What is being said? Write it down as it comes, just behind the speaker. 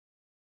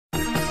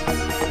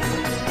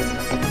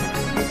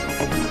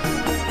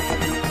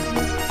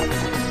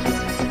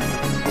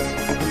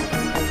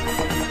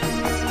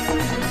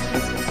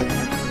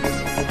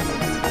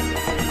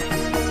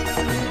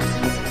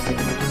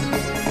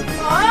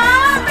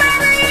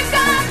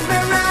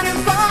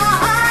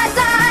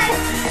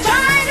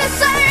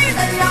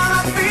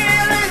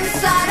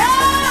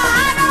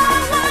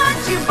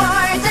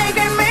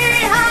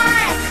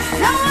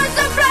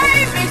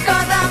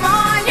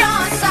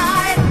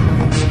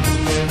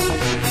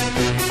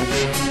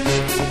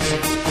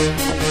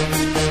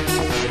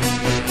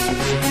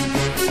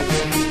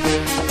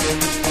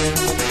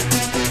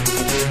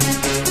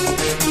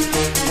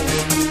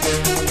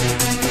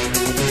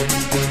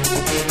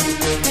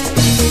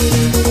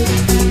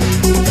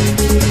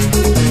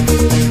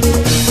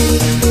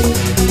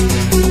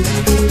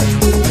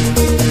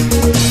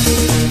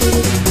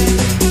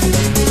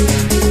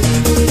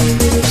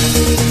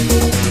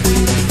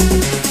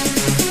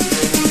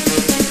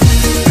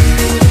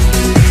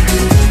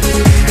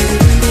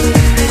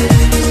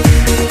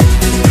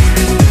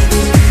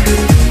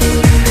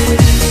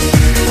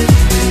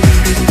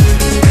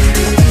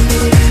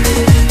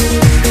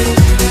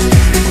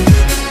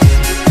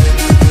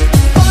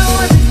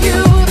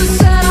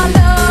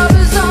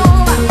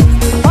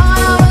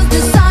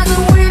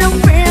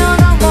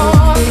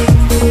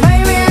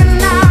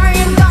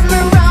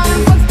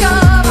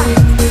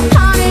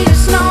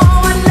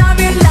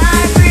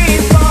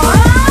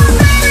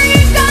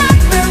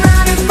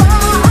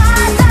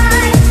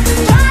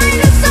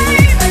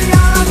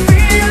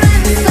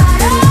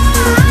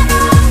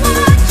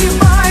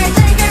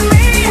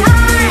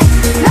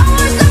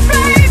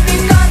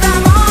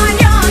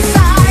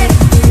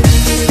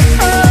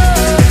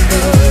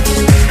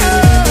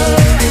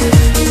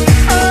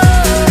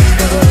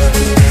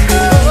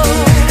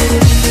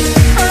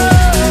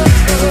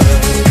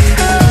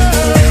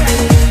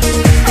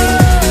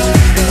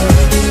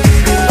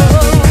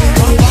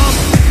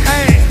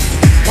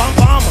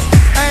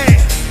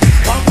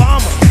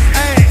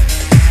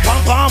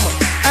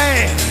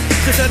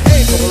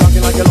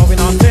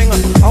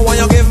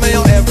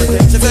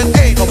everything. She said,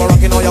 hey, come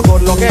rockin', all you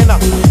good looking.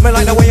 Me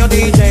like the way you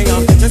DJ.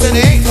 She said,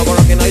 hey, come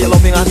rockin', all you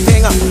loving and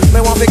thing. Me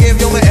want to give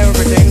you me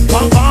everything.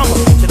 Pam pam.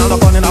 She not no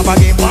gun in a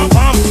baggy. Pam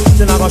pam.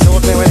 She not gonna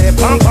shoot me with it.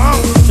 Pam pam.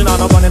 She not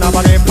no gun in a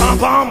baggy. Pam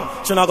pam.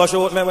 She not gonna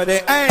shoot me with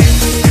it. Hey.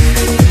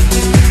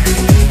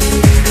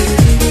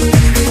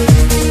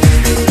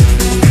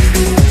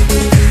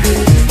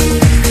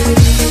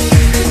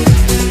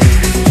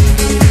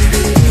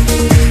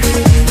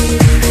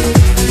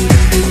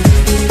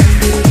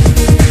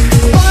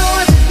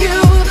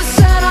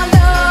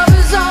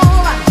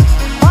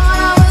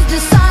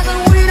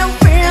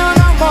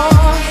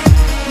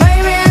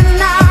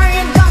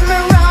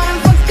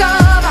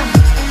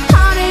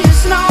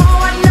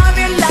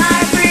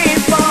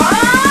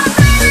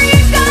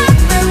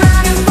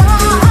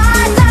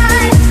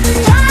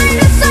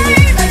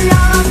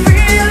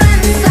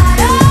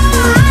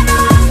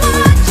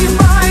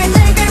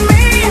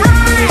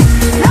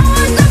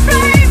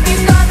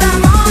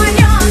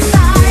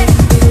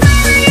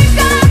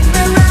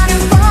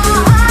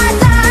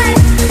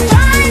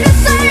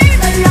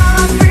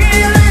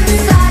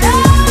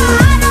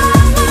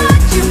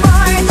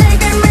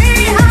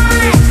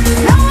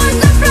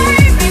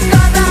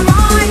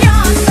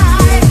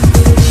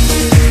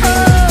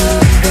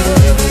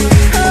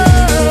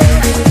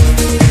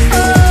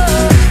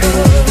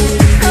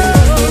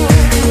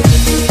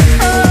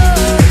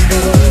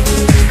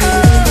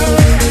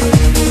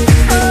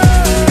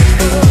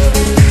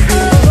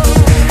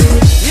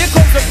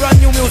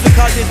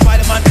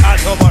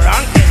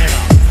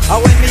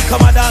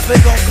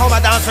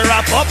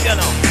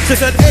 She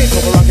said, hey,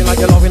 come rockin' like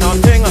you're loving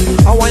on thing.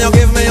 I want you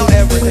give me your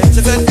everything.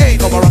 She said, hey,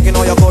 come rockin',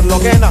 all you good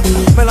looking.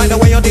 Me like the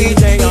way you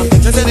DJ and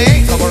thing. She said,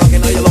 hey, come rockin',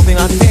 all you loving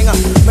and thing.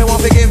 Me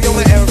want to give you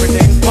me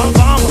everything. Pam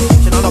pam.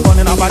 She not no gun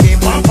in a baggy.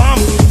 Pam pam.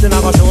 She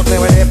not gonna shoot me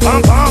with it.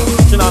 Pam pam.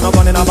 She not no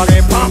gun in a baggy.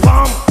 Pam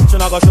pam. She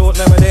not gonna shoot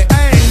me with it.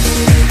 Hey.